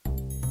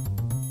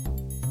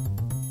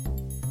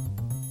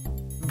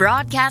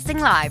Broadcasting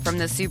live from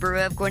the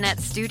Subaru of Gwinnett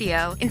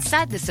studio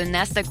inside the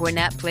Sonesta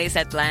Gwinnett Place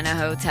Atlanta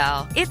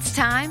Hotel. It's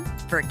time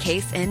for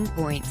Case in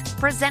Point,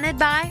 presented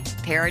by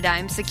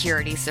Paradigm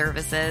Security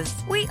Services.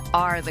 We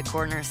are the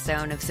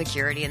cornerstone of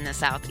security in the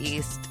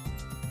Southeast.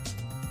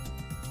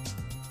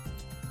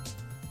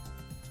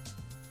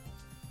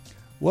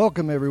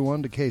 Welcome,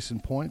 everyone, to Case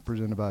in Point,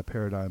 presented by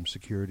Paradigm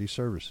Security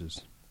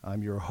Services.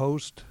 I'm your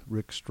host,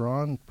 Rick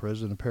Strawn,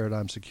 president of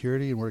Paradigm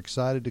Security, and we're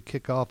excited to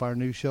kick off our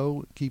new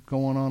show, keep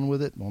going on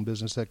with it on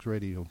Business X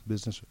Radio,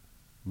 Business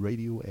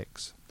Radio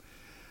X.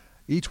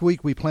 Each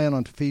week we plan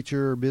on to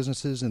feature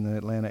businesses in the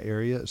Atlanta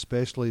area,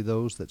 especially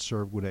those that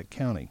serve Gwinnett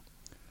County.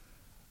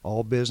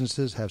 All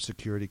businesses have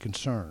security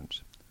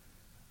concerns,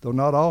 though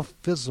not all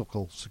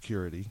physical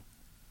security,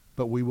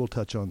 but we will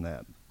touch on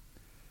that.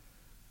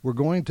 We're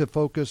going to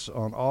focus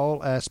on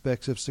all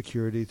aspects of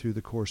security through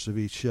the course of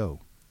each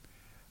show.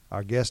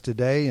 Our guest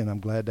today, and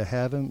I'm glad to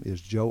have him, is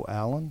Joe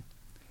Allen,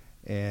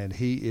 and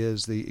he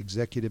is the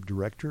Executive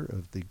Director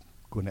of the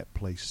Gwinnett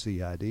Place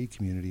CID,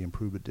 Community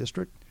Improvement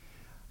District.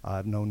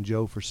 I've known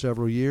Joe for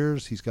several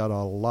years. He's got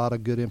a lot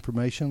of good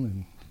information,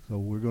 and so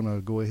we're going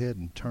to go ahead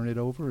and turn it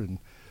over. And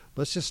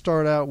let's just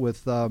start out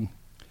with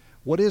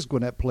what is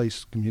Gwinnett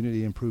Place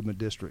Community Improvement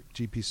District,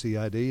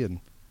 GPCID, and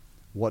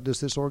what does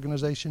this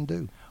organization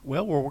do?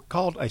 Well, we're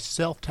called a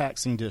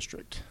self-taxing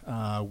district.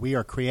 We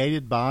are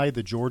created by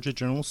the Georgia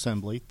General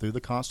Assembly through the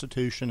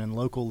Constitution and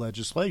local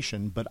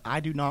legislation, but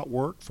I do not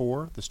work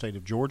for the state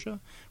of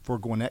Georgia, for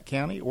Gwinnett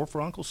County, or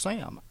for Uncle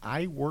Sam.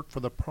 I work for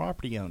the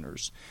property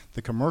owners,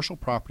 the commercial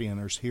property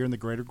owners here in the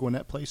greater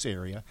Gwinnett Place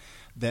area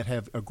that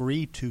have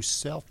agreed to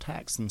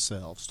self-tax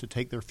themselves, to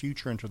take their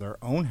future into their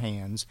own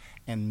hands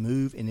and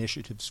move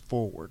initiatives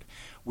forward.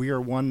 We are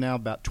one now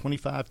about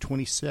 25,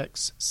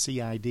 26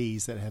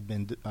 CIDs that have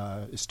been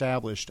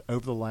established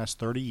over the last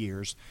 30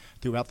 years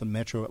throughout the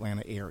metro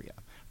Atlanta area,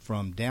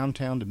 from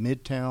downtown to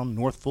midtown,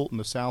 North Fulton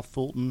to South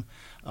Fulton,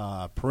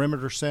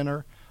 Perimeter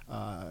Center,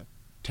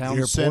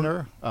 Town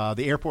Center,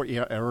 the airport,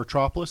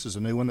 Aerotropolis is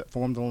a new one that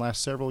formed in the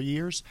last several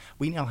years.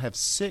 We now have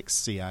 6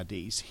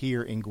 CIDs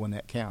here in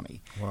Gwinnett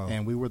County, wow.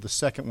 And we were the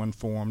second one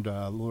formed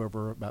a little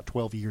over about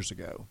 12 years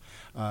ago.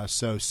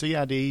 So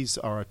CIDs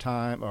are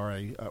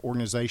a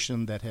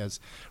organization that has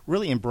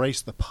really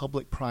embraced the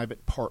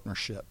public-private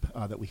partnership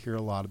that we hear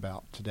a lot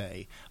about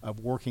today, of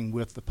working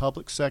with the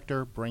public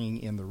sector, bringing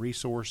in the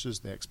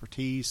resources, the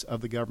expertise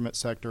of the government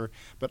sector,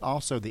 but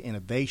also the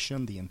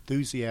innovation, the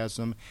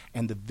enthusiasm,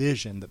 and the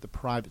vision that the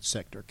private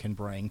sector can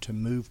bring to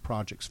move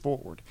projects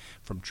forward.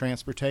 From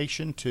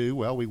transportation to,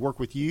 well, we work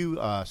with you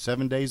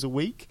 7 days a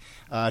week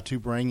to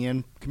bring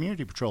in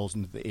community patrols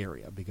into the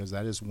area, because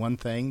that is one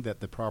thing that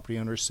the property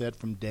owners said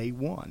from day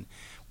one.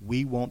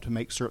 We want to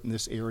make certain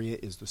this area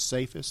is the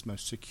safest,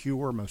 most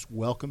secure, most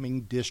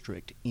welcoming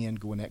district in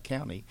Gwinnett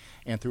County.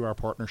 And through our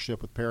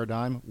partnership with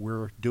Paradigm,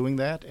 we're doing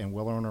that, and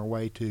we're on our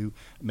way to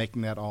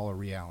making that all a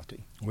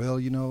reality. Well,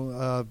 you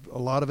know, a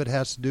lot of it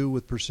has to do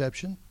with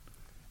perception.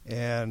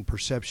 And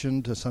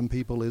perception to some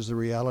people is the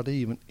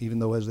reality, even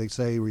though, as they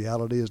say,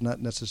 reality is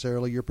not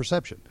necessarily your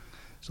perception.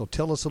 So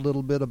tell us a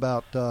little bit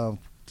about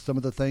some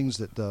of the things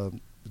that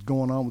is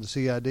going on with the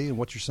CID and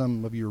what are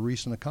some of your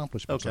recent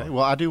accomplishments. Okay,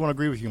 well, I do want to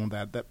agree with you on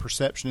that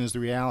perception is the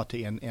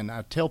reality. And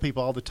I tell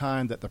people all the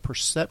time that the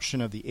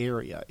perception of the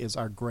area is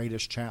our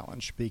greatest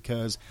challenge,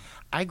 because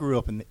I grew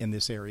up in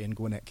this area in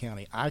Gwinnett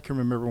County. I can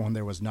remember when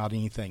there was not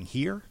anything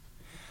here.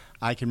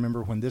 I can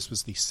remember when this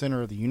was the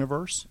center of the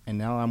universe, and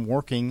now I'm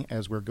working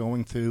as we're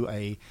going through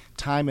a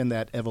time in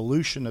that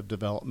evolution of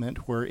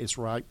development where it's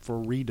ripe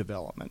for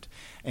redevelopment.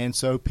 And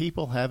so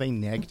people have a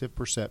negative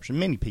perception,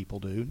 many people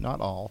do, not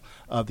all,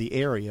 of the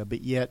area,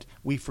 but yet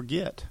we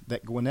forget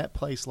that Gwinnett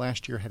Place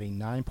last year had a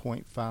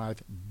 $9.5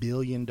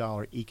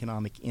 billion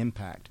economic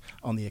impact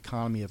on the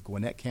economy of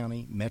Gwinnett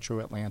County, Metro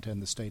Atlanta,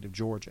 and the state of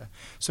Georgia.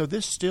 So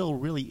this still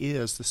really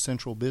is the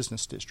central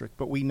business district,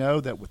 but we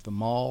know that with the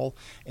mall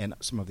and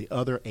some of the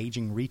other aging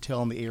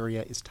retail in the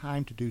area, it's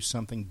time to do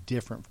something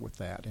different with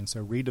that. And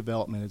so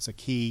redevelopment is a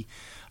key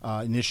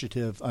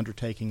initiative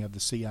undertaking of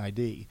the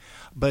CID.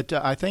 But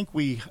I think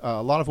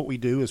a lot of what we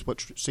do is what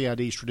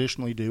CIDs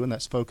traditionally do, and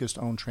that's focused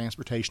on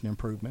transportation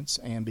improvements.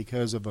 And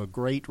because of a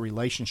great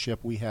relationship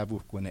we have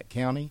with Gwinnett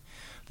County,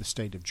 the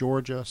state of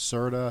Georgia,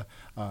 CERTA,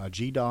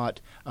 GDOT,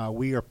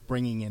 we are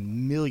bringing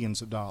in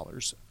millions of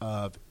dollars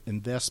of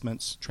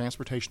investments,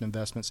 transportation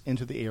investments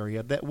into the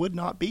area that would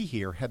not be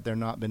here had there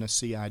not been a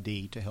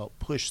CID to help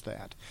push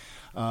that.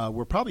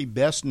 We're probably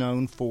best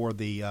known for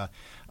the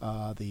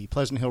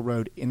Pleasant Hill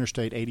Road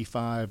Interstate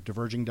 85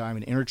 Diverging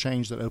Diamond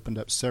interchange that opened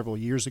up several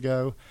years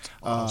ago.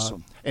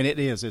 Awesome. And it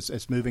is.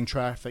 It's moving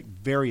traffic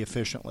very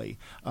efficiently.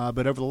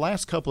 But over the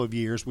last couple of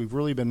years, we've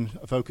really been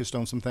focused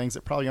on some things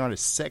that probably aren't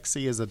as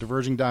sexy as a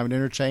Diverging Diamond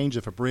interchange,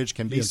 if a bridge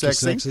can be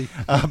sexy.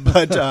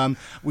 But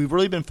we've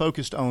really been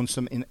focused on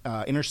some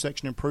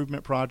intersection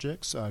improvement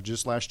projects.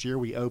 Just last year,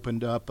 we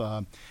opened up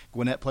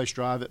Gwinnett Place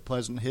Drive at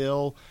Pleasant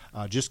Hill,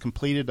 just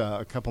completed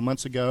a couple months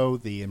months ago,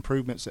 the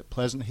improvements at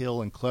Pleasant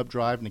Hill and Club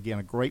Drive, and again,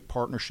 a great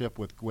partnership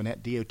with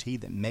Gwinnett DOT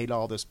that made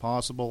all this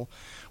possible.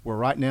 We're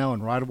right now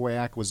in right-of-way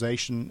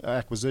acquisition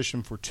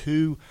for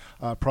two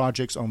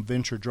projects on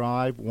Venture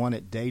Drive, one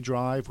at Day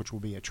Drive, which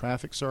will be a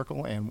traffic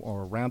circle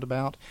or a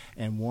roundabout,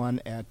 and one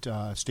at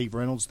Steve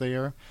Reynolds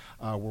there.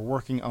 We're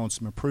working on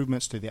some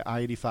improvements to the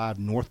I-85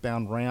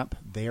 northbound ramp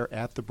there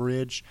at the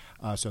bridge,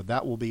 so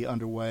that will be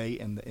underway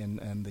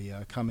in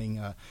the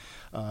coming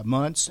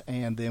months.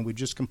 And then we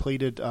just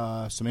completed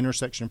some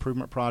intersection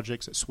improvement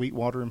projects at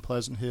Sweetwater and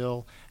Pleasant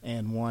Hill,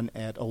 and one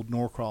at Old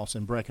Norcross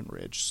and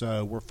Breckenridge.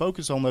 So we're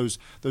focused on those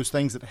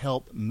things that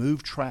help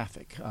move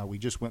traffic. We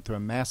just went through a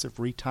massive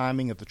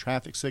retiming of the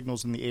traffic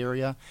signals in the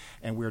area,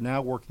 and we're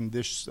now working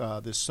this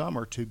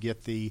summer to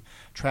get the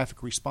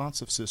traffic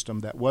responsive system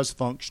that was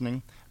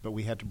functioning, but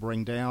we had to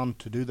bring down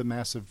to do the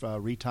massive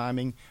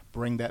retiming,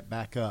 bring that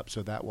back up,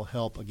 so that will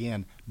help,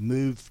 again,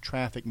 move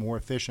traffic more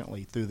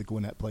efficiently through the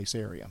Gwinnett Place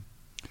area.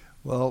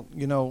 Well,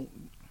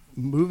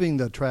 moving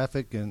the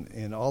traffic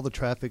and all the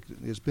traffic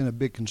has been a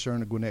big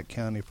concern of Gwinnett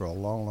County for a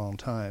long, long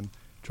time,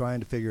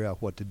 trying to figure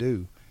out what to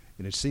do.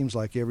 And it seems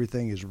like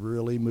everything is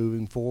really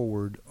moving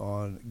forward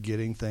on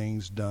getting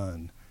things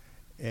done.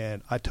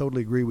 And I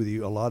totally agree with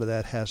you. A lot of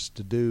that has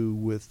to do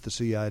with the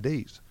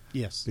CIDs.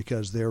 Yes.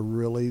 Because they're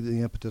really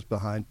the impetus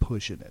behind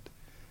pushing it.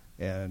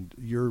 And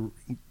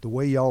the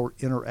way y'all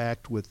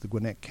interact with the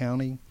Gwinnett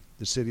County,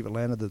 the city of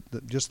Atlanta,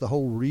 just the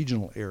whole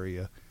regional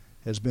area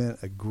has been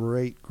a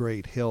great,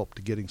 great help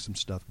to getting some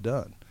stuff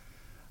done.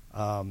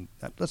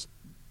 Let's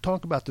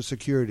talk about the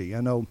security. I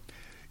know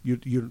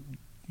you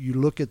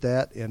look at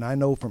that, and I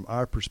know from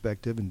our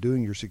perspective in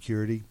doing your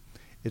security,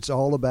 it's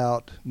all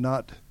about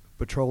not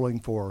patrolling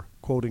for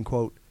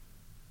quote-unquote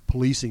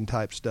policing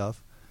type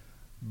stuff,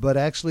 but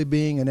actually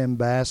being an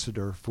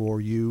ambassador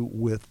for you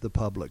with the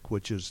public,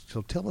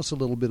 so tell us a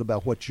little bit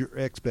about what your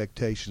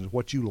expectations,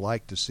 what you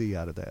like to see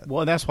out of that.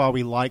 Well, that's why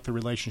we like the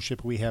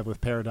relationship we have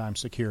with Paradigm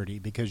Security,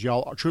 because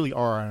y'all truly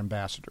are our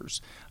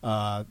ambassadors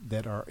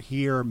that are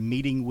here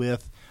meeting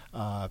with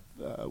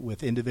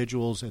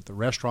individuals at the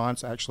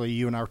restaurants. Actually,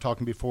 you and I were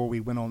talking before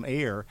we went on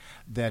air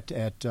that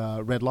at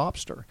Red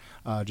Lobster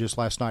just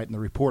last night in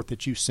the report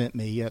that you sent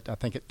me at, I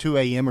think, at 2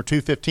 a.m. or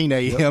 2:15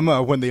 a.m.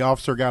 When the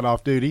officer got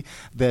off duty,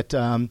 that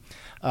when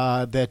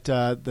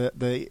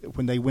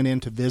they went in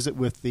to visit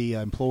with the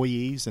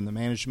employees and the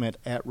management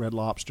at Red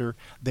Lobster,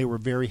 they were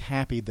very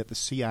happy that the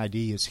CID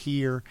is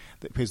here,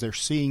 because they're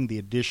seeing the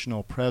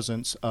additional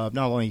presence of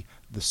not only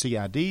the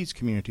CID's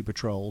community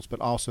patrols,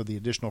 but also the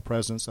additional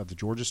presence of the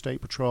Georgia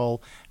State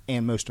Patrol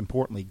and, most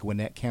importantly,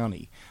 Gwinnett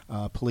County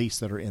police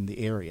that are in the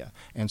area.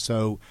 And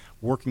so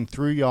working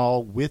through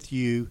y'all with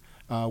you,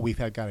 we've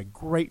got a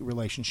great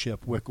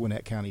relationship with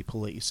Gwinnett County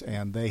Police,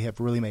 and they have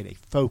really made a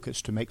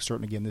focus to make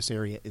certain, again, this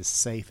area is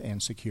safe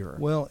and secure.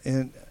 Well,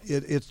 and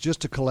it's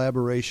just a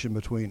collaboration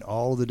between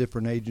all of the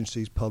different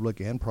agencies, public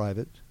and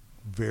private,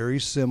 very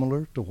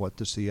similar to what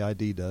the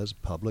CID does,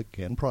 public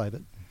and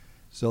private,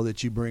 so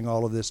that you bring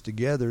all of this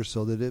together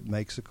so that it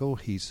makes a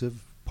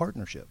cohesive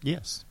partnership.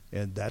 Yes.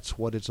 And that's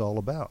what it's all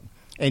about.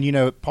 And,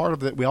 part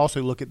of it, we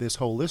also look at this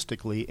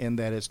holistically in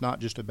that it's not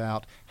just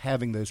about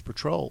having those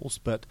patrols,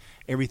 but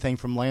everything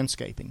from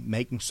landscaping,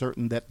 making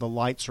certain that the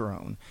lights are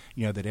on,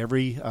 that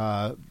every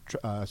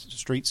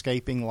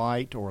streetscaping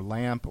light or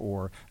lamp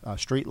or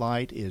street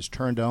light is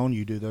turned on.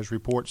 You do those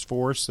reports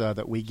for us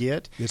that we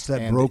get. It's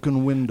that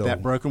broken window.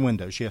 That broken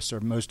windows, yes, sir,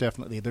 most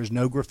definitely. There's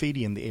no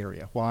graffiti in the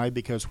area. Why?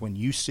 Because when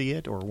you see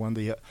it or when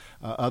the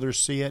others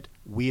see it,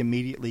 we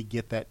immediately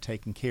get that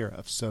taken care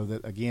of, so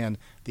that, again,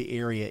 the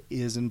area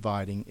is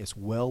inviting, it's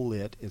well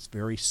lit, it's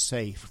very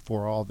safe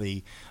for all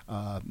the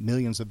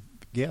millions of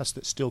guests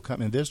that still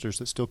come and visitors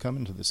that still come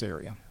into this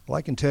area. Well,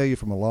 I can tell you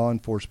from a law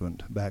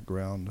enforcement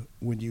background,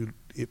 when you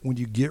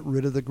get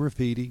rid of the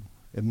graffiti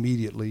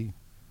immediately,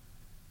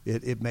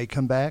 it may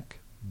come back,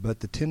 but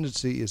the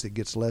tendency is it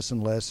gets less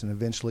and less, and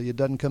eventually it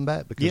doesn't come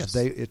back because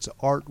it's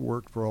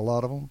artwork for a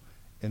lot of them.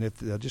 And if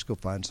they'll just go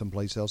find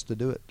someplace else to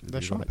do it,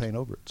 that's you're right. going to paint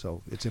over it.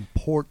 So it's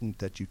important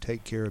that you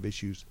take care of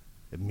issues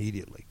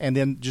immediately. And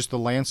then just the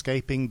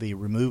landscaping, the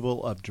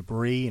removal of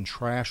debris and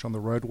trash on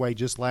the roadway.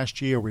 Just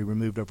last year, we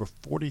removed over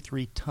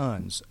 43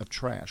 tons of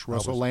trash.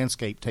 Russell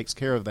Landscape takes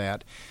care of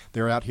that.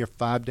 They're out here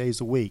 5 days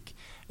a week.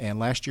 And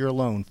last year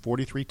alone,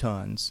 43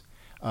 tons.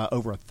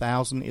 Over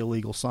 1,000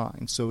 illegal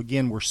signs. So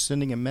again, we're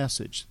sending a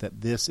message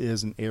that this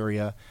is an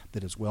area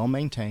that is well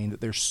maintained,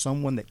 that there's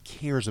someone that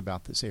cares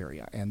about this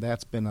area, and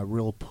that's been a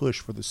real push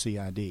for the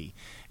CID,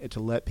 to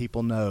let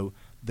people know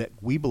that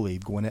we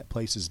believe Gwinnett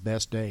Place's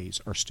best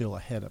days are still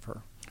ahead of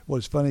her. Well,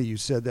 it's funny you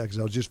said that, because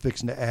I was just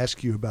fixing to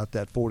ask you about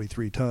that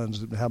 43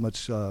 tons, how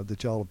much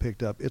that y'all have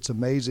picked up. It's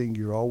amazing.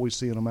 You're always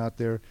seeing them out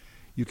there.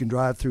 You can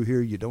drive through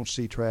here. You don't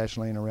see trash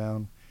laying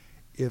around.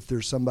 If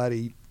there's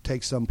somebody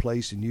takes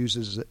someplace and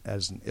uses it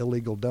as an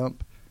illegal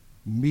dump,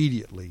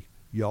 immediately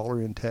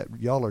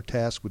y'all are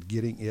tasked with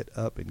getting it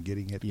up and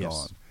getting it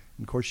gone.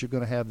 And of course, you're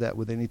going to have that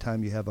with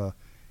anytime you have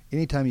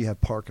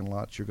parking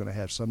lots. You're going to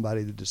have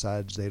somebody that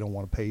decides they don't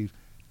want to pay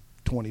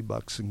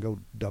 $20 and go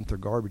dump their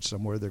garbage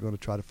somewhere. They're going to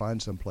try to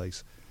find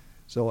someplace.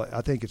 So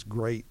I think it's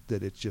great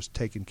that it's just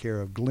taken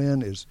care of.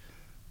 Glenn is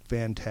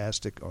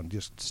fantastic on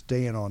just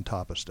staying on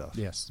top of stuff.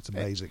 Yes. It's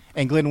amazing.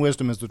 And Glenn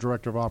Wisdom is the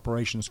Director of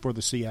Operations for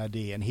the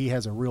CID, and he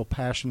has a real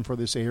passion for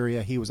this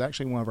area. He was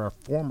actually one of our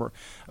former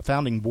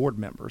founding board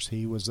members.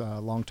 He was a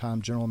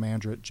longtime general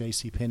manager at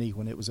JCPenney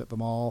when it was at the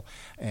mall,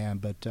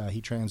 but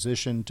he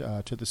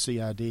transitioned to the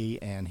CID,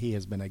 and he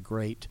has been a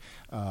great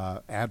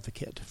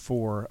advocate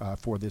for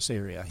this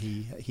area.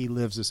 He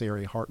lives this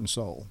area heart and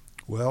soul.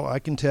 Well, I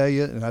can tell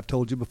you, and I've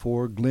told you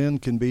before, Glenn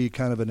can be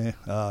kind of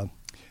an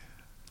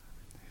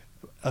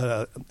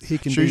he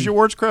can choose your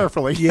words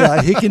carefully.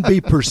 Yeah, he can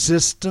be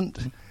persistent,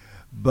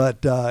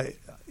 but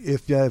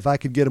if I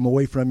could get him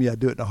away from you, I'd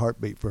do it in a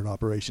heartbeat for an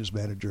operations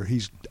manager.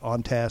 He's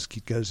on task,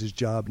 he does his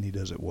job, and he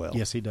does it well.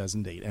 Yes, he does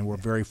indeed, and we're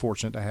very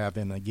fortunate to have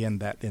him, again,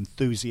 that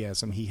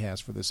enthusiasm he has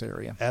for this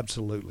area.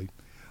 Absolutely.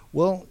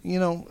 Well,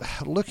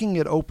 looking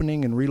at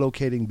opening and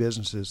relocating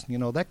businesses,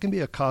 that can be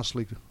a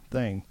costly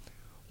thing.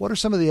 What are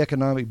some of the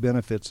economic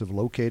benefits of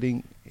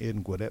locating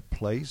in Gwinnett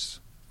Place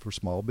for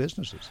small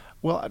businesses?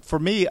 Well, for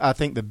me, I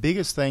think the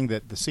biggest thing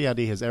that the CID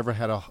has ever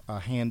had a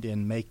hand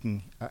in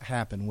making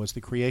happen was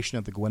the creation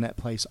of the Gwinnett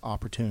Place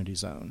Opportunity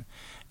Zone.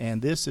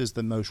 And this is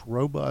the most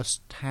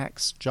robust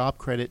job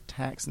credit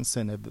tax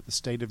incentive that the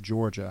state of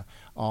Georgia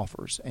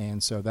offers.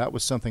 And so that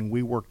was something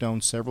we worked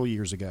on several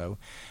years ago.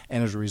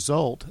 And as a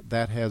result,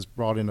 that has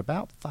brought in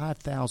about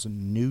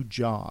 5,000 new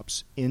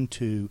jobs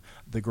into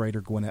the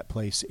greater Gwinnett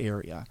Place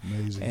area.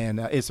 Amazing. And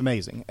it's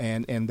amazing.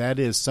 And that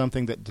is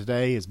something that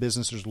today, as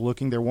businesses are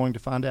looking, they're wanting to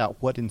find out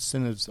what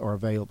incentives are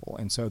available.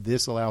 And so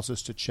this allows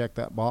us to check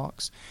that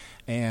box.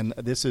 And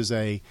this is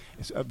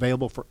it's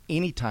available for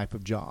any type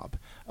of job.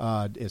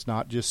 It's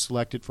not just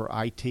selected for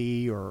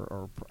IT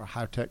or a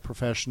high-tech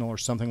professional or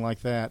something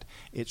like that.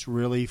 It's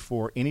really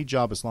for any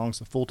job. As long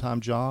as it's a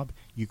full-time job,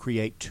 you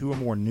create 2 or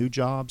more new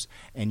jobs,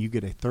 and you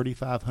get a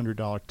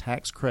 $3,500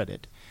 tax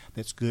credit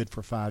that's good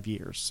for 5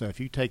 years. So if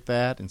you take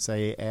that and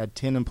say add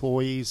 10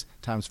 employees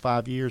times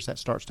 5 years, that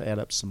starts to add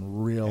up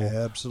some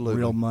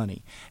real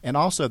money. And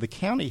also the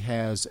county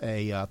has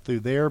through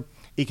their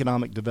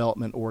economic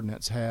development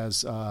ordinance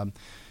has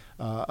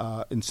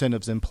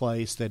incentives in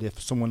place that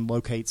if someone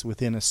locates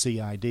within a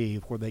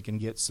CID where they can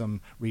get some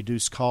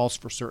reduced costs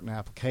for certain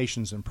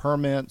applications and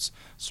permits,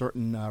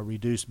 certain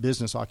reduced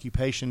business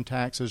occupation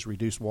taxes,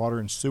 reduced water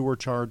and sewer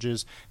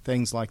charges,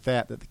 things like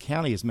that the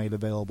county has made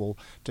available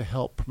to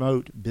help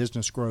promote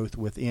business growth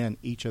within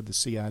each of the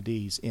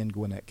CIDs in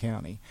Gwinnett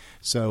County.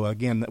 So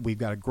again, we've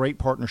got a great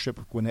partnership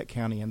with Gwinnett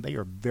County, and they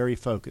are very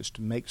focused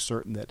to make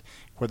certain that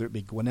whether it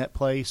be Gwinnett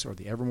Place or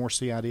the Evermore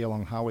CID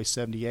along Highway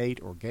 78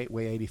 or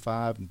Gateway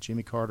 85 and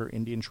Jimmy Carter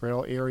Indian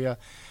Trail area,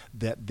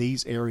 that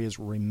these areas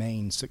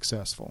remain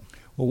successful.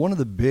 Well, one of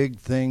the big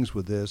things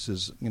with this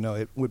is,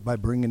 by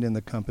bringing in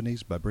the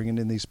companies, by bringing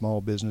in these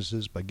small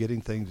businesses, by getting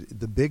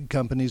the big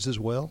companies as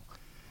well,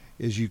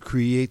 is you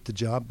create the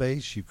job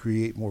base, you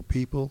create more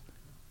people,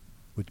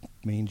 which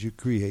means you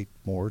create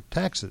more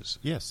taxes.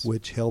 Yes.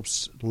 Which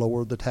helps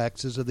lower the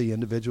taxes of the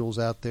individuals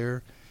out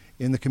there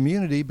in the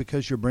community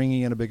because you're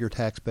bringing in a bigger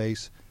tax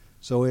base.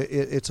 So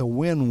it's a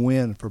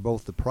win-win for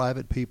both the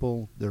private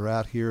people that are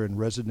out here and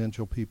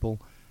residential people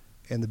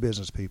and the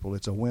business people.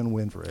 It's a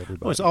win-win for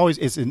everybody. Well,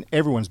 it's in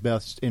everyone's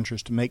best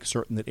interest to make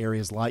certain that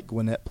areas like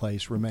Gwinnett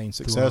Place remain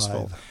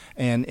successful. Thrive.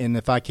 And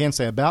if I can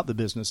say about the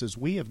businesses,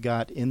 we have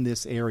got in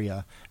this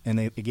area, and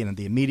again, in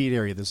the immediate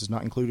area, this is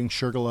not including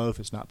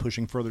Sugarloaf, it's not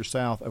pushing further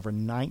south, over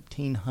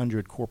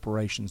 1,900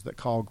 corporations that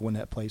call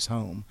Gwinnett Place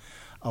home,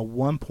 a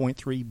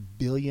 $1.3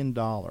 billion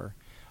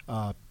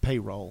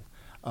payroll.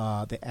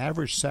 The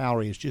average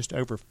salary is just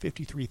over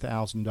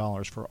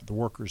 $53,000 for the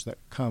workers that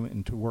come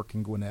into work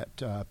in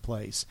Gwinnett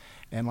Place.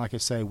 And like I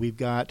say, we've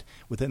got,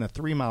 within a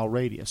 3-mile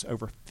radius,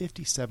 over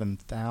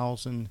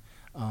 57,000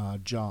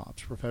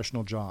 jobs,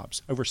 professional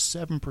jobs. Over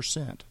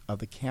 7% of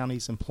the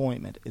county's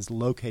employment is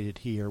located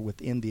here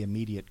within the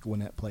immediate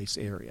Gwinnett Place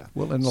area.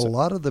 Well, and a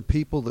lot of the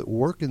people that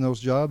work in those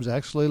jobs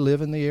actually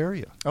live in the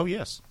area. Oh,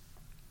 yes.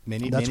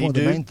 That's one of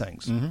the main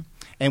things. Mm-hmm.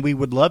 And we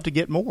would love to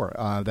get more.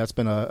 That's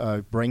been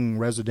a bringing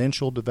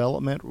residential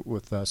development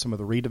with some of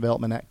the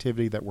redevelopment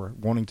activity that we're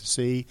wanting to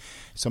see.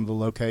 Some of the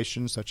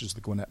locations, such as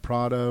the Gwinnett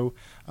Prado,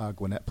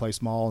 Gwinnett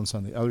Place Mall, and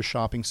some of the other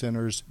shopping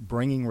centers.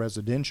 Bringing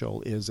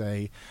residential is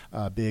a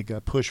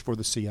big push for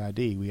the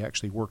CID. We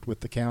actually worked with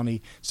the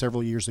county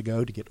several years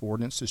ago to get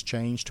ordinances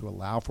changed to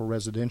allow for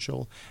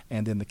residential.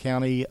 And then the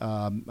county,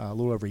 a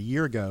little over a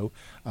year ago,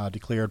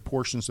 declared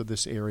portions of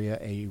this area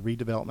a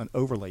redevelopment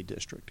overlay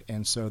district.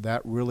 And so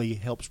that really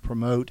helps promote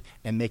promote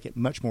and make it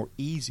much more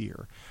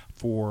easier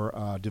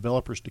for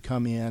developers to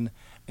come in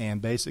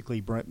and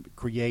basically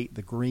create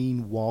the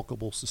green,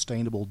 walkable,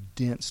 sustainable,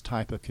 dense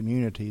type of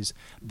communities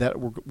that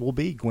will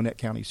be Gwinnett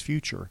County's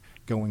future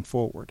going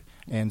forward.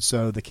 And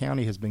so the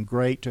county has been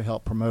great to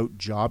help promote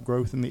job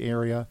growth in the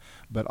area,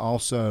 but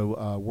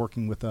also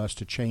working with us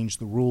to change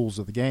the rules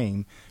of the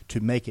game to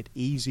make it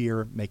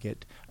easier, make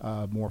it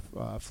more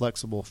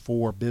flexible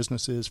for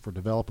businesses, for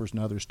developers and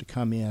others to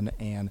come in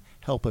and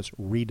help us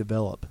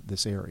redevelop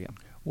this area.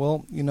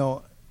 Well,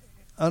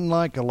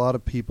 unlike a lot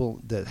of people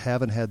that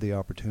haven't had the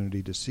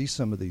opportunity to see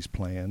some of these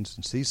plans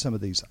and see some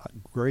of these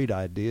great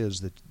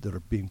ideas that are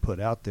being put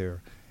out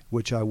there,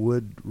 which I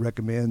would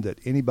recommend that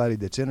anybody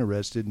that's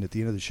interested, and at the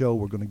end of the show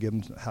we're going to give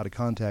them how to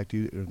contact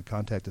you and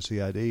contact the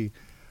CID,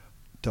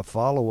 to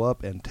follow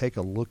up and take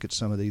a look at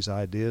some of these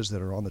ideas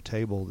that are on the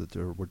table that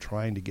we're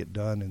trying to get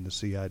done in the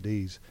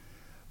CIDs.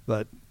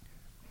 But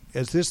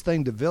as this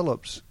thing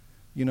develops,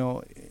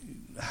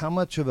 how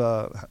much of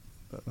a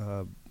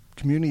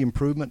community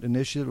improvement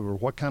initiative, or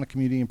what kind of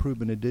community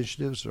improvement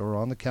initiatives are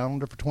on the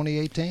calendar for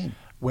 2018?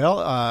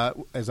 Well,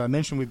 as I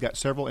mentioned, we've got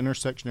several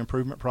intersection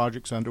improvement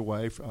projects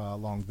underway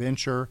along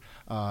Venture,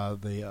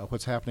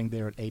 what's happening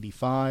there at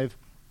 85,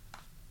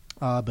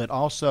 but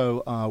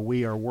also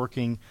we are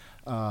working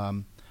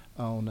on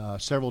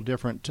several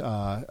different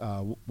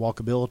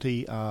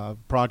walkability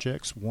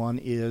projects. One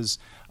is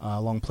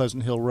along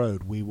Pleasant Hill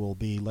Road. We will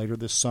be later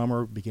this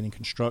summer beginning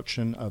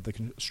construction of the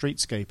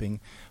streetscaping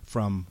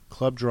from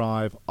Club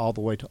Drive all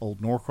the way to Old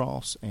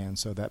Norcross, and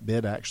so that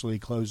bid actually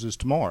closes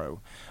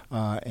tomorrow.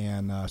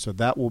 So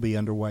that will be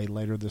underway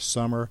later this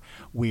summer.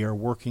 We are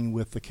working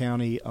with the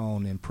county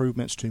on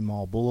improvements to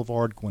Mall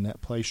Boulevard,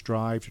 Gwinnett Place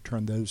Drive, to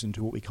turn those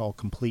into what we call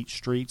complete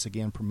streets,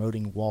 again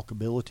promoting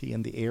walkability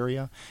in the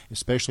area,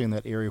 especially in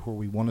that area where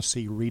we want to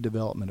see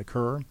redevelopment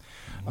occur.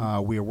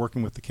 Mm-hmm. We are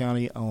working with the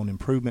county on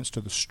improvements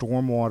to the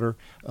stormwater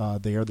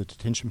there, the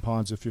detention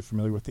ponds, if you're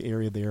familiar with the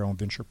area there on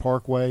Venture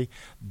Parkway.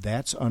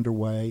 That's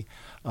underway.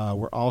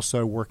 We're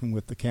also working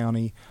with the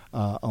county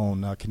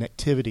on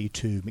connectivity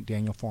to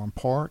McDaniel Farm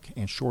Park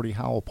and Shorty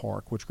Howell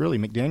Park, which really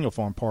McDaniel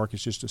Farm Park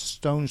is just a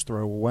stone's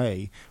throw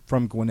away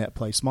from Gwinnett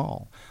Place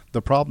Mall.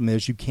 The problem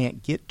is you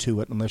can't get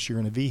to it unless you're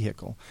in a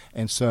vehicle.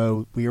 And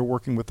so we are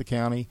working with the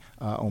county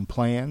on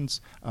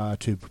plans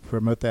to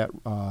promote that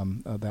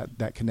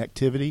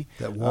connectivity.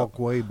 That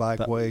walkway,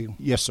 bikeway.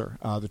 Yes, sir.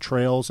 The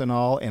trails and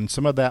all. And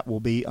some of that will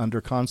be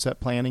under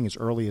concept planning as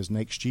early as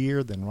next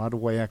year, then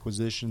right-of-way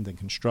acquisition, then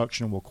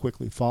construction will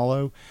quickly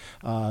follow.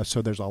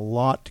 So there's a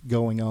lot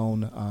going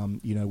on,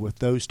 with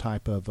those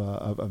type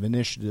of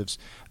initiatives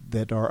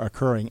that are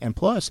occurring. And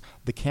plus,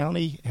 the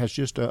county has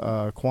just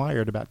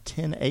acquired about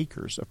 10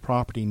 acres of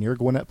property near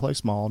Gwinnett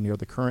Place Mall, near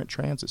the current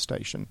transit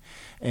station.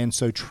 And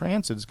so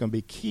transit is going to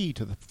be key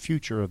to the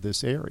future of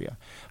this area.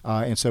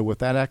 And so with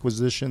that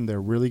acquisition,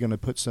 they're really going to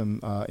put some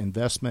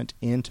investment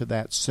into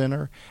that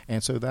center.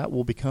 And so that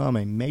will become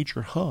a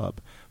major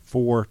hub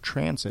for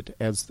transit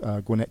as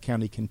Gwinnett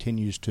County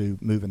continues to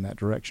move in that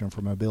direction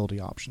for mobility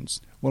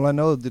options. Well, I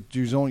know that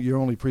you're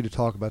only free to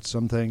talk about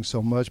some things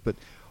so much, but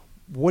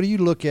what do you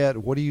look at,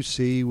 what do you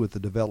see with the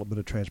development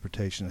of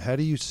transportation? How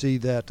do you see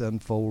that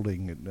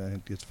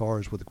unfolding as far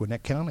as with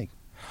Gwinnett County?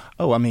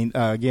 Oh, I mean,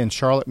 again,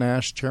 Charlotte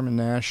Nash, Chairman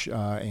Nash,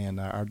 and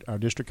our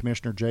District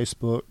Commissioner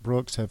Jace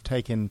Brooks have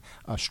taken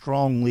a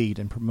strong lead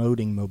in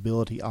promoting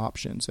mobility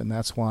options, and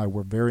that's why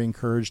we're very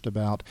encouraged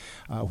about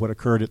what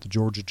occurred at the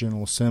Georgia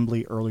General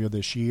Assembly earlier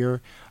this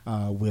year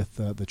with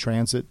the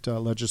transit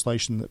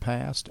legislation that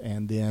passed.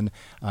 And then,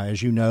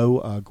 as you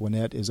know,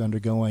 Gwinnett is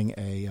undergoing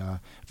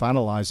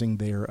finalizing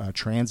their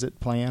transit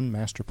plan,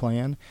 master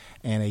plan,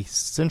 and a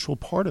central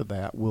part of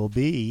that will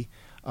be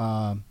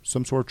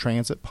some sort of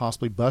transit,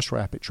 possibly bus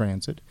rapid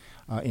transit,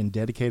 in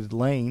dedicated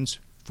lanes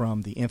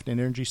from the Infinite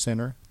Energy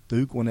Center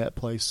through Gwinnett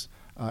Place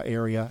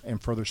area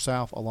and further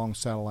south along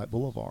Satellite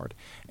Boulevard.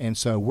 And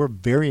so we're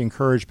very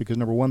encouraged because,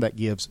 number one, that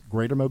gives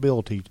greater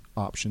mobility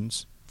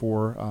options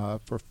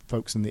for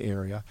folks in the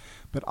area,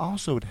 but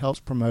also it helps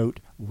promote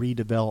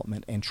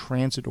redevelopment and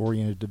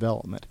transit-oriented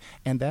development.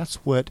 And that's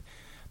what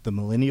the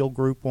millennial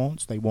group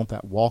wants. They want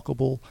that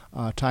walkable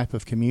type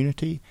of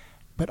community.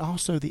 But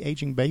also the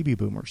aging baby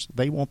boomers.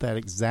 They want that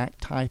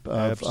exact type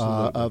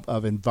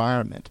of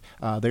environment.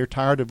 They're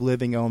tired of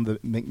living on the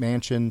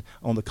McMansion,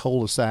 on the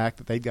cul-de-sac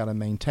that they've got to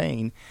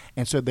maintain.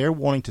 And so they're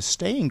wanting to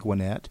stay in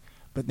Gwinnett,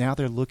 but now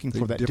they're looking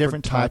for that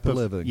different type of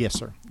living. Yes,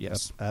 sir.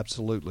 Yes.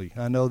 Absolutely.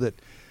 I know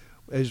that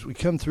as we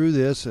come through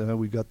this,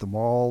 we've got the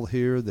mall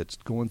here that's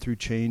going through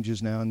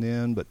changes now and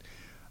then. But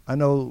I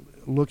know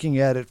looking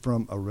at it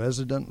from a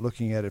resident,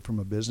 looking at it from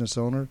a business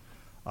owner,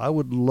 I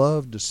would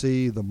love to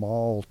see the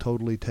mall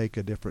totally take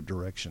a different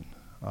direction.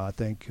 I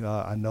think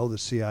I know the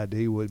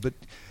CID would, but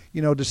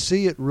to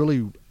see it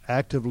really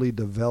actively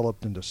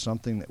developed into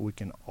something that we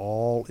can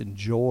all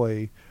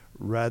enjoy,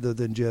 rather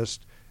than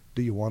just,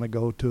 do you want to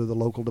go to the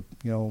local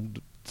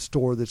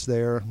store that's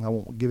there? I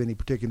won't give any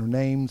particular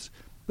names,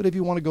 but if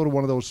you want to go to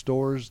one of those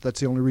stores, that's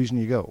the only reason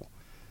you go.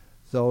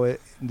 So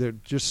there's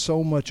just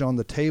so much on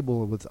the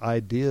table with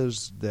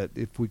ideas that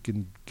if we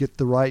can get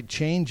the right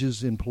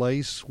changes in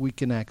place, we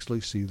can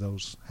actually see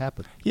those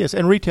happen. Yes,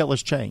 and retail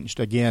has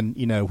changed. Again,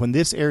 when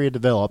this area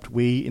developed,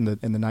 we in the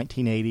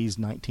 1980s,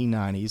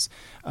 1990s,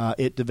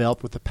 it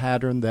developed with a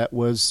pattern that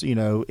was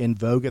in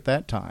vogue at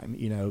that time.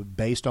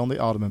 Based on the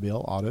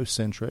automobile,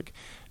 auto-centric.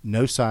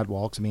 No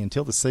sidewalks. I mean,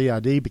 until the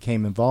CID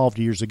became involved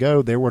years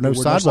ago, there were no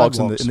sidewalks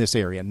in this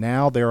area.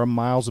 Now there are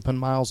miles upon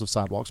miles of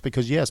sidewalks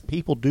because, yes,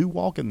 people do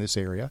walk in this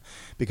area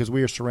because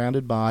we are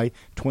surrounded by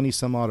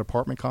 20-some-odd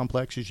apartment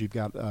complexes. You've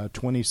got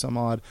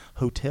 20-some-odd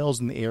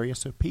hotels in the area,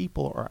 so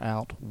people are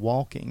out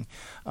walking.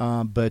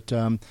 But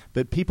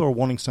people are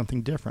wanting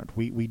something different.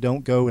 We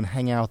don't go and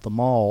hang out at the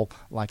mall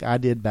like I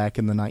did back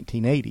in the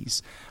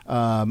 1980s.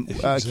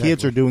 Exactly.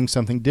 Kids are doing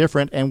something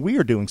different, and we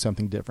are doing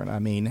something different. I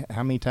mean,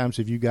 how many times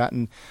have you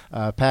gotten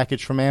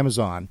package from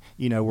Amazon?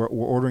 We're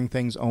ordering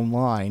things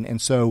online. And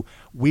so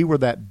we were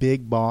that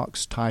big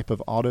box type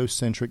of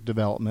auto-centric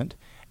development,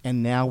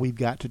 and now we've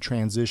got to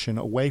transition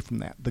away from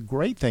that. The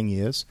great thing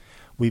is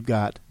we've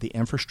got the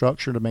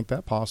infrastructure to make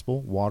that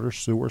possible, water,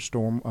 sewer,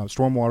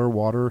 stormwater,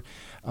 water.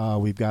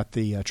 We've got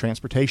the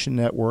transportation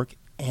network.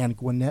 And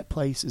Gwinnett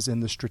Place is in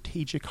the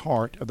strategic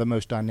heart of the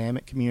most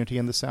dynamic community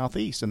in the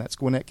Southeast, and that's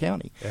Gwinnett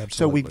County. Absolutely.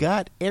 So we've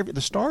got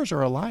the stars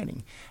are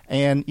aligning.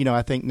 And,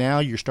 I think now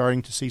you're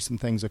starting to see some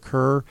things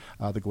occur.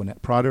 The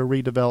Gwinnett Prado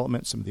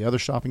redevelopment, some of the other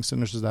shopping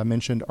centers, as I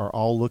mentioned, are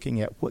all looking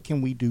at what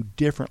can we do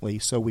differently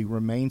so we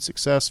remain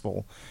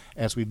successful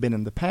as we've been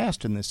in the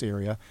past in this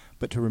area,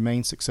 but to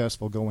remain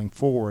successful going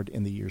forward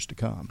in the years to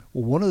come.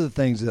 Well, one of the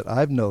things that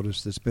I've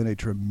noticed that's been a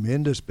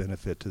tremendous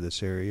benefit to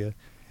this area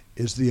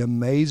is the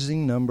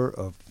amazing number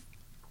of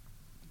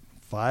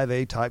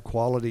 5A type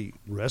quality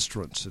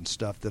restaurants and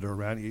stuff that are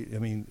around you. I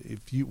mean,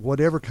 if you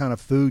whatever kind of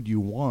food you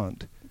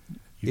want,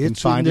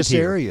 it's in this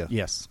area.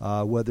 Yes,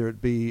 whether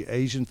it be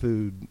Asian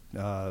food,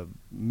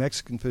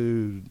 Mexican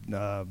food.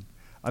 I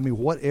mean,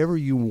 whatever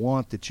you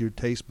want that your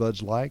taste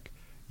buds like,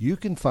 you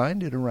can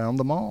find it around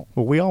the mall.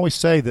 Well, we always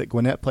say that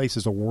Gwinnett Place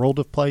is a world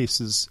of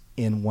places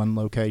in one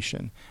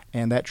location,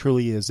 and that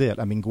truly is it.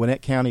 I mean,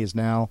 Gwinnett County is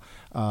now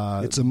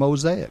it's a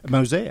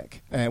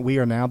mosaic. And we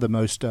are now the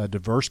most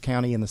diverse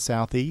county in the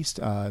Southeast,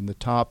 in the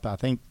top, I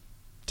think,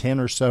 10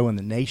 or so in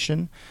the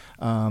nation.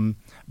 So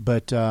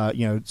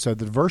the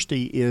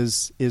diversity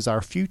is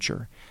our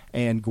future,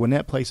 and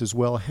Gwinnett Place is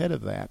well ahead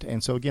of that.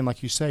 And so, again,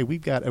 like you say,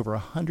 we've got over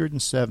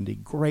 170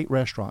 great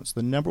restaurants.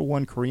 The number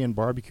one Korean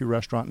barbecue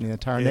restaurant in the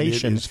entire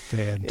nation. It is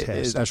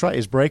fantastic. That's right.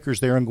 Is Breakers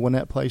there on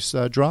Gwinnett Place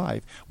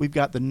Drive. We've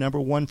got the number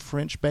one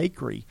French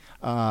bakery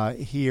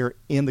here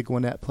in the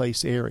Gwinnett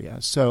Place area.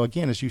 So,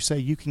 again, as you say,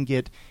 you can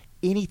get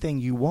anything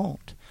you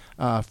want.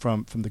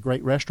 From the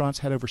great restaurants,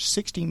 had over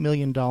 $60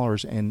 million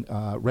in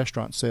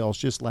restaurant sales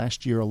just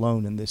last year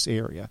alone in this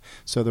area.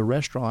 So the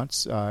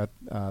restaurants,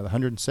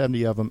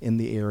 170 of them in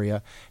the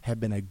area, have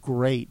been a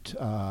great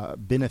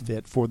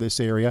benefit for this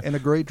area. And a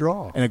great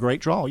draw.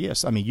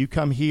 Yes. I mean, you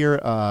come here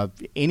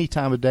any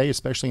time of day,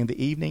 especially in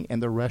the evening,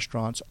 and the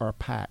restaurants are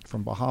packed.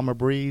 From Bahama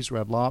Breeze,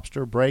 Red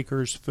Lobster,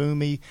 Breakers,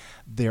 Fumi,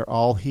 they're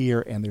all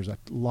here, and there's a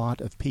lot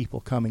of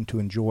people coming to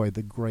enjoy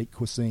the great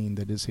cuisine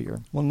that is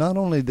here. Well, not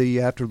only the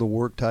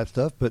after-the-work type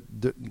stuff, but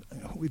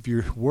if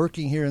you're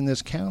working here in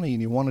this county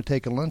and you want to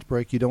take a lunch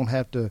break, you don't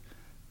have to.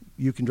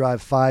 You can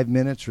drive 5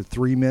 minutes or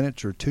 3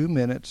 minutes or 2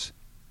 minutes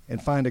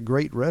and find a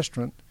great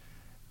restaurant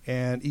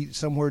and eat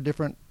somewhere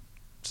different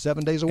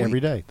 7 days a week. Every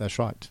day, that's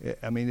right.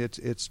 I mean,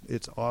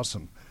 it's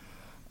awesome.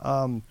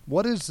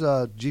 What is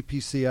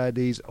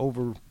GPCID's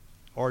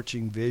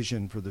overarching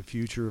vision for the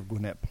future of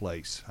Gwinnett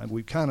Place?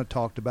 We kind of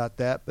talked about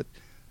that, but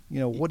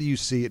what do you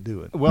see it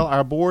doing? Well,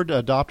 our board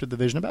adopted the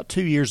vision about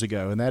 2 years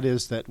ago, and that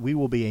is that we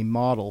will be a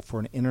model for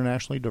an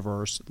internationally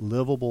diverse,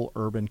 livable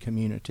urban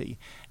community.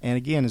 And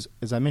again,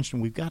 as I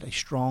mentioned, we've got a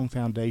strong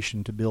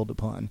foundation to build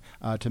upon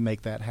to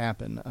make that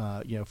happen.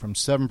 From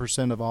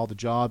 7% of all the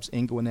jobs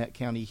in Gwinnett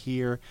County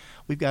here,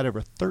 we've got over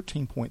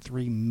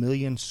 13.3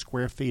 million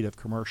square feet of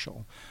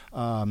commercial.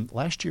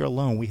 Last year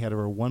alone, we had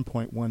over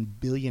 $1.1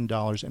 billion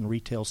in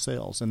retail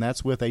sales, and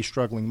that's with a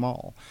struggling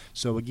mall.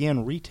 So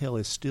again, retail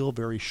is still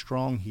very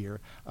strong here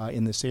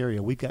in this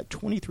area. We've got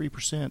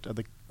 23% of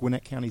the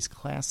Gwinnett County's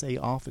Class A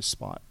office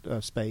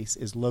space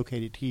is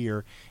located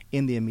here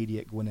in the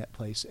immediate Gwinnett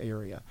Place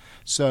area.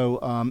 So,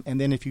 and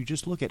then if you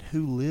just look at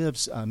who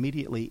lives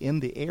immediately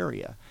in the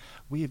area,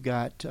 we have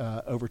got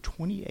over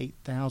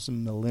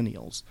 28,000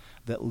 millennials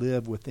that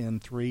live within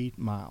 3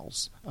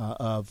 miles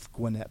of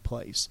Gwinnett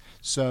Place.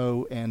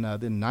 So, and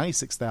then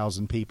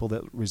 96,000 people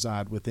that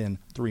reside within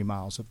 3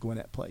 miles of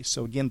Gwinnett Place.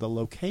 So again, the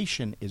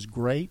location is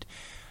great.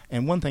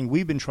 And one thing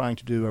we've been trying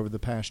to do over the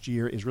past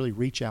year is really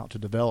reach out to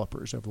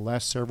developers. Over the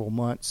last several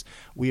months,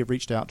 we have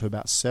reached out to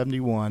about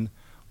 71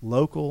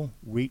 local,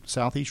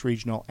 Southeast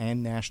regional,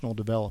 and national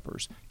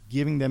developers,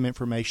 giving them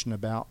information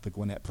about the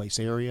Gwinnett Place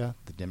area,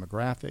 the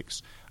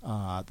demographics,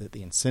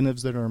 the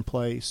incentives that are in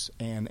place,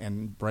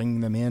 and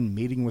bringing them in,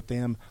 meeting with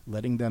them,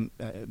 letting them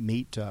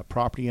meet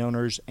property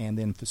owners, and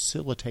then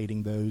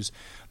facilitating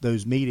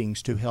those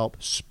meetings to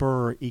help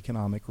spur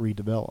economic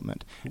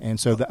redevelopment. And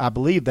so I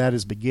believe that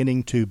is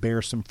beginning to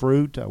bear some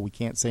fruit. We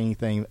can't say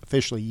anything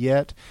officially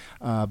yet,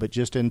 but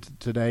just in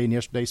today and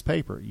yesterday's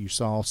paper, you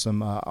saw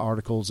some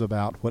articles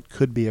about what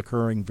could be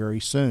occurring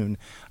very soon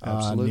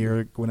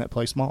near Gwinnett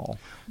Place Mall.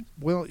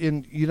 Well,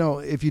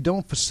 if you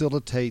don't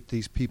facilitate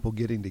these people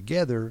getting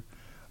together,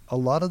 a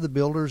lot of the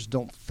builders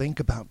don't think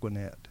about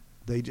Gwinnett.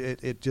 They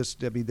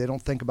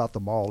don't think about the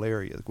mall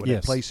area, the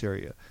Gwinnett Place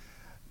area.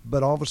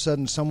 But all of a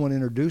sudden, someone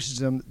introduces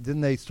them,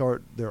 then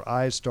their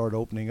eyes start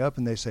opening up,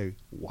 and they say,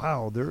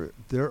 "Wow,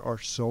 there are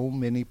so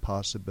many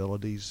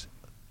possibilities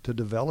to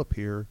develop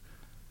here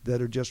that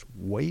are just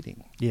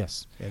waiting."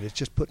 Yes. And it's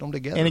just putting them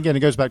together. And again, it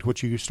goes back to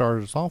what you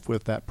started us off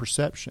with, that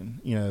perception.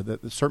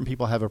 That certain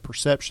people have a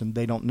perception.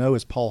 They don't know,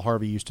 as Paul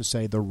Harvey used to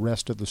say, the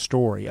rest of the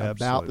story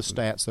about the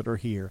stats that are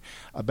here,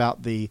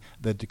 about the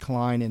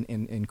decline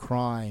in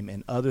crime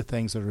and other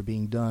things that are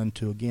being done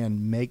to,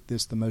 again, make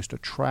this the most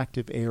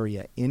attractive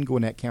area in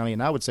Gwinnett County,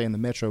 and I would say in the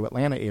metro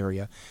Atlanta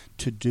area,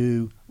 to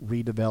do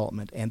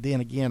redevelopment. And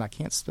then, again, I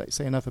can't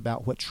say enough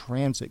about what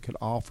transit could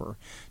offer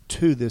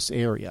to this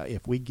area.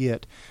 If we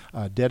get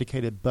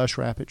dedicated bus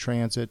rapid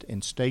transit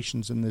and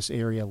stations in this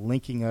area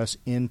linking us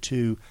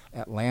into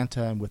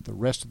Atlanta and with the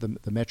rest of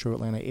the metro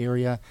Atlanta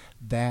area,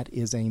 that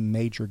is a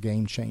major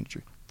game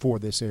changer for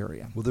this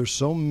area. Well, there's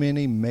so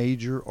many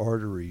major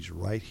arteries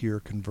right here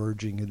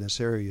converging in this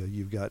area.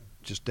 You've got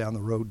just down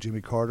the road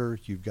Jimmy Carter,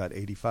 you've got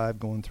 85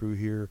 going through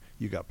here,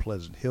 you've got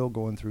Pleasant Hill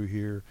going through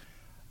here,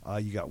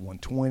 you got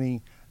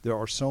 120. There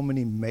are so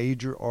many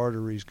major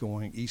arteries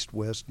going east,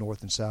 west,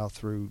 north, and south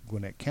through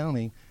Gwinnett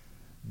County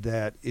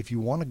that if you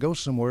want to go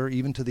somewhere,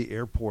 even to the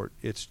airport,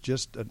 it's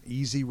just an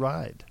easy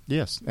ride.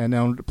 Yes, and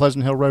on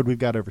Pleasant Hill Road, we've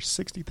got over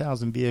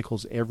 60,000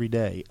 vehicles every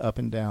day up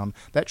and down.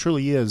 That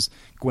truly is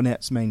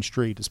Gwinnett's main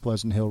street, is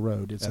Pleasant Hill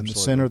Road. It's in the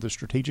center of the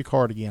strategic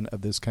heart, again,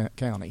 of this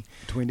county.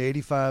 Between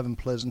 85 and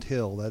Pleasant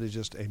Hill, that is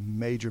just a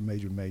major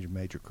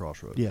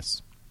crossroad.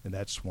 Yes. And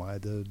that's why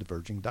the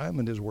Diverging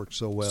Diamond has worked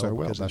so well,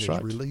 because that's it has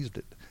right. relieved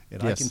it.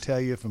 And Yes. I can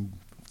tell you from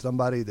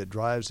somebody that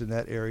drives in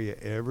that area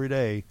every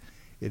day,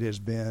 it has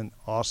been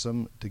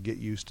awesome to get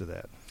used to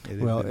that.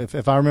 Well,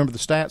 if I remember the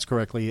stats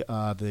correctly,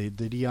 the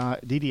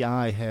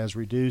DDI has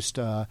reduced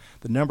the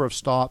number of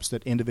stops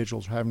that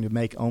individuals are having to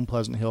make on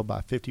Pleasant Hill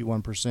by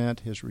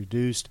 51%, has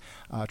reduced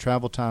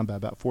travel time by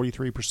about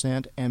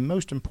 43%, and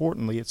most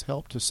importantly, it's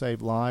helped to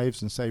save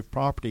lives and save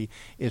property.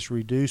 It's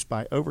reduced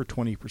by over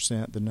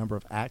 20% the number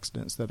of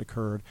accidents that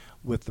occurred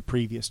with the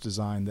previous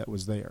design that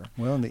was there.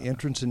 Well, and the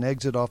entrance and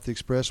exit off the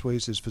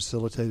expressways is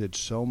facilitated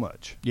so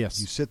much.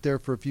 Yes. You sit there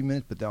for a few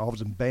minutes, but then all of a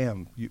sudden,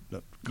 bam,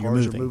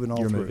 cars are moving all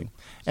through. Moving.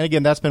 And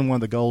again, that's been one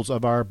of the goals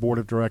of our board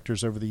of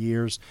directors over the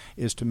years,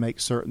 is to make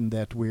certain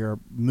that we are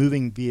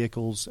moving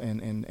vehicles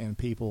and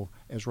people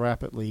as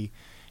rapidly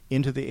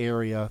into the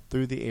area,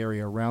 through the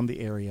area, around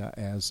the area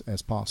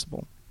as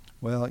possible.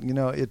 Well,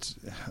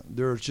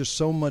 there's just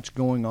so much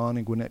going on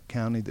in Gwinnett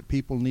County that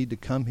people need to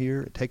come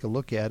here, take a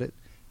look at it,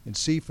 and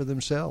see for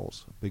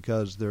themselves,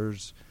 because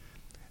the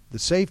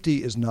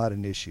safety is not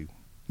an issue.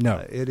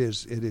 No, it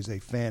is a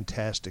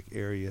fantastic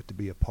area to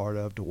be a part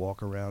of, to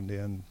walk around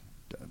in,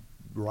 to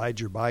ride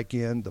your bike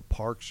in. The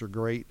parks are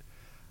great.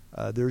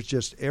 There's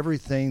just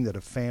everything that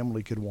a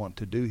family could want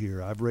to do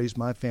here. I've raised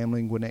my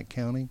family in Gwinnett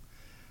County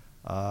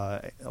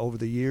over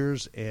the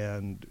years,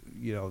 and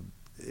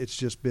it's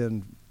just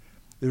been.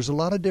 There's a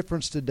lot of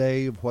difference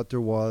today of what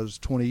there was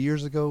 20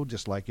 years ago,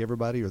 just like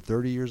everybody, or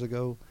 30 years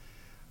ago.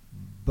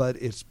 But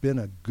it's been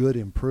a good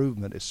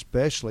improvement,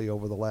 especially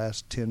over the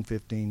last 10,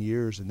 15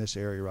 years in this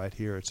area right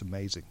here. It's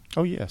amazing.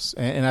 Oh, yes.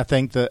 And I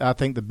think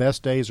the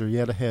best days are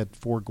yet ahead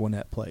for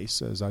Gwinnett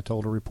Place. As I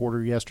told a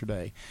reporter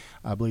yesterday,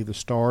 I believe the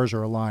stars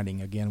are aligning,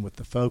 again, with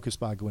the focus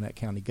by Gwinnett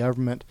County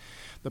government,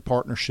 the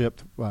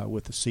partnership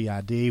with the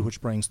CID,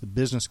 which brings the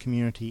business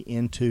community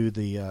into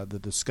the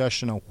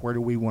discussion on where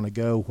do we want to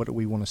go, what do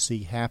we want to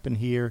see happen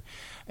here,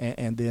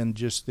 and then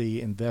just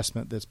the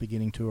investment that's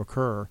beginning to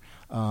occur.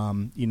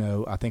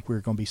 I think we're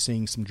going to be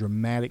seeing some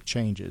dramatic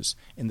changes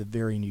in the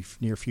very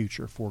near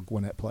future for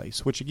Gwinnett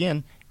Place, which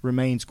again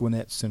remains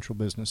Gwinnett's central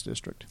business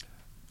district.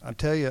 I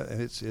tell you,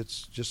 it's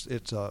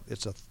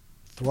a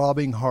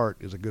throbbing heart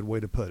is a good way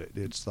to put it.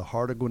 It's the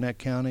heart of Gwinnett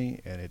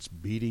County, and it's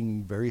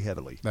beating very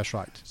heavily. That's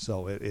right.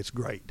 So it's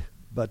great.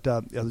 But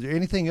is there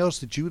anything else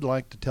that you would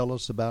like to tell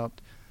us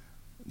about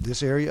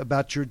this area,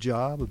 about your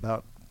job,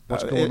 about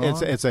what's going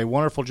on? It's a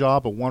wonderful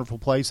job, a wonderful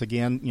place.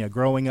 Again,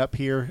 growing up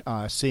here,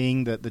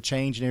 seeing the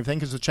change and everything,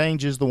 because the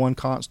change is the one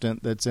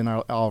constant that's in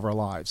all of our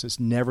lives. It's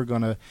never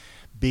going to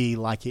be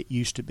like it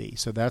used to be.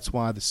 So that's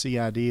why the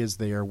CID is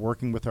there,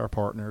 working with our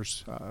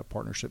partners,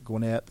 Partnership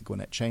Gwinnett, the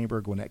Gwinnett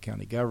Chamber, Gwinnett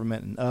County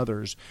Government, and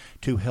others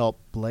to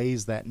help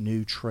blaze that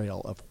new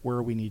trail of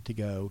where we need to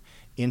go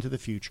into the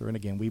future. And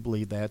again, we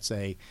believe that's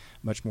a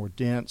much more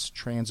dense,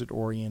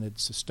 transit-oriented,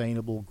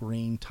 sustainable,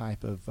 green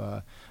type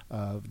of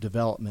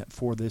development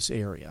for this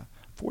area.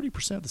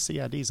 40% of the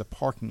CID is a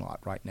parking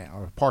lot right now,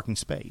 or a parking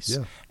space.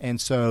 Yeah.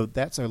 And so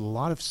that's a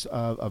lot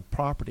of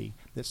property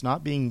that's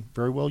not being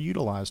very well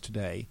utilized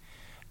today.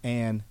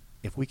 And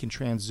if we can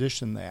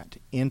transition that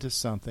into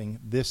something,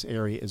 this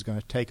area is going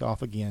to take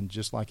off again,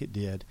 just like it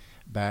did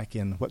back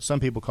in what some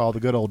people call the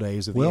good old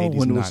days of the 80s and 90s.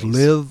 When it was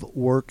live,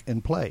 work,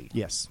 and play.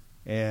 Yes.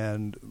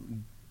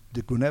 And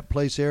the Gwinnett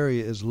Place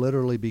area is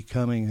literally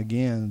becoming,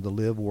 again, the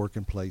live, work,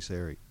 and play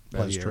area.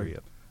 That's true. Area.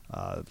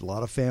 A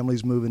lot of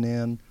families moving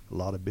in, a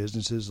lot of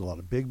businesses, a lot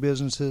of big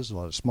businesses, a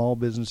lot of small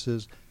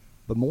businesses.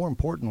 But more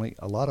importantly,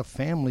 a lot of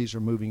families are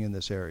moving in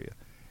this area.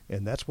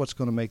 And that's what's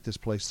going to make this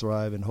place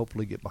thrive and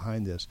hopefully get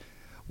behind this.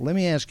 Well, let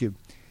me ask you,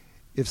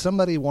 if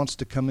somebody wants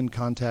to come in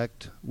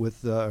contact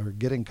with or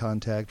get in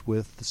contact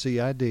with the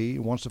CID,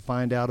 wants to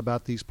find out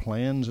about these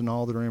plans and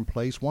all that are in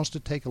place, wants to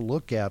take a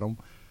look at them,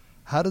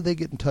 how do they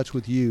get in touch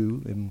with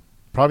you? And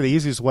probably the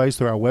easiest way is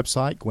through our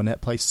website,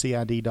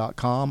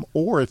 GwinnettPlaceCID.com,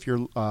 or if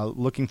you're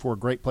looking for a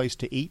great place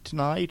to eat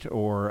tonight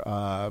or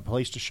a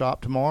place to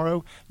shop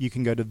tomorrow, you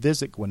can go to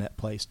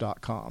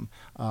visitGwinnettPlace.com.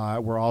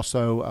 We're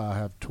also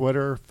have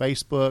Twitter,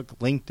 Facebook,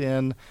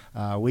 LinkedIn.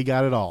 We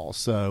got it all.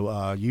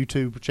 So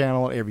YouTube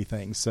channel,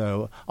 everything.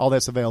 So all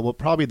that's available.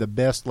 Probably the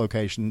best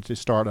location to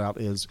start out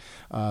is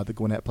the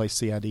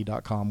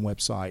GwinnettPlaceCID.com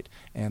website,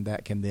 and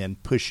that can then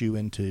push you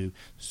into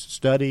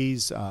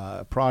studies,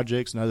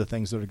 projects, and other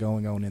things that are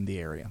going on in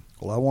the area.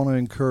 Well, I want to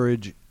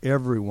encourage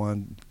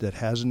everyone that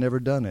hasn't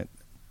ever done it,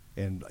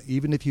 and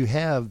even if you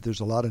have, there's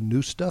a lot of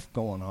new stuff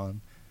going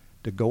on,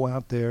 to go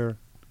out there,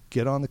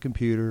 get on the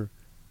computer,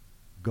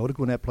 go to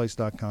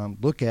GwinnettPlace.com,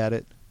 look at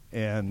it,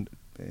 and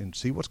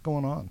see what's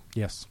going on.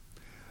 Yes.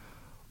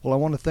 Well, I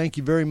want to thank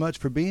you very much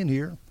for being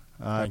here.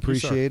 I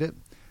appreciate it.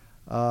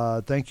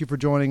 Thank you for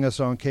joining us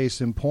on Case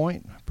in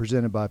Point,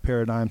 presented by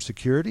Paradigm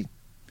Security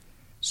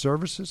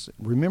Services.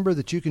 Remember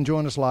that you can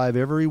join us live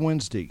every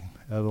Wednesday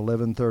at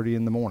 11:30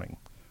 in the morning,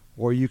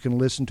 or you can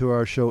listen to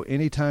our show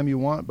anytime you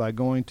want by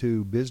going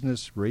to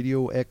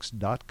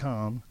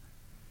businessradiox.com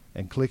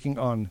and clicking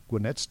on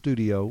Gwinnett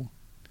Studio,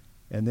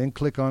 and then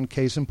click on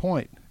Case in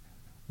Point,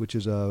 which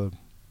is a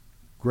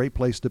great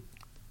place to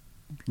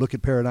look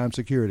at Paradigm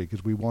Security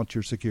because we want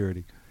your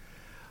security.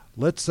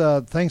 Let's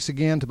thanks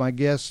again to my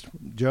guests,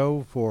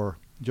 Joe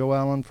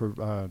Allen,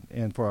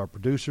 and for our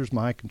producers,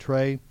 Mike and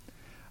Trey.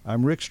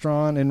 I'm Rick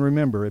Strawn, and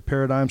remember, at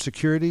Paradigm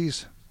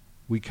Securities,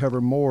 we cover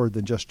more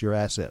than just your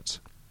assets.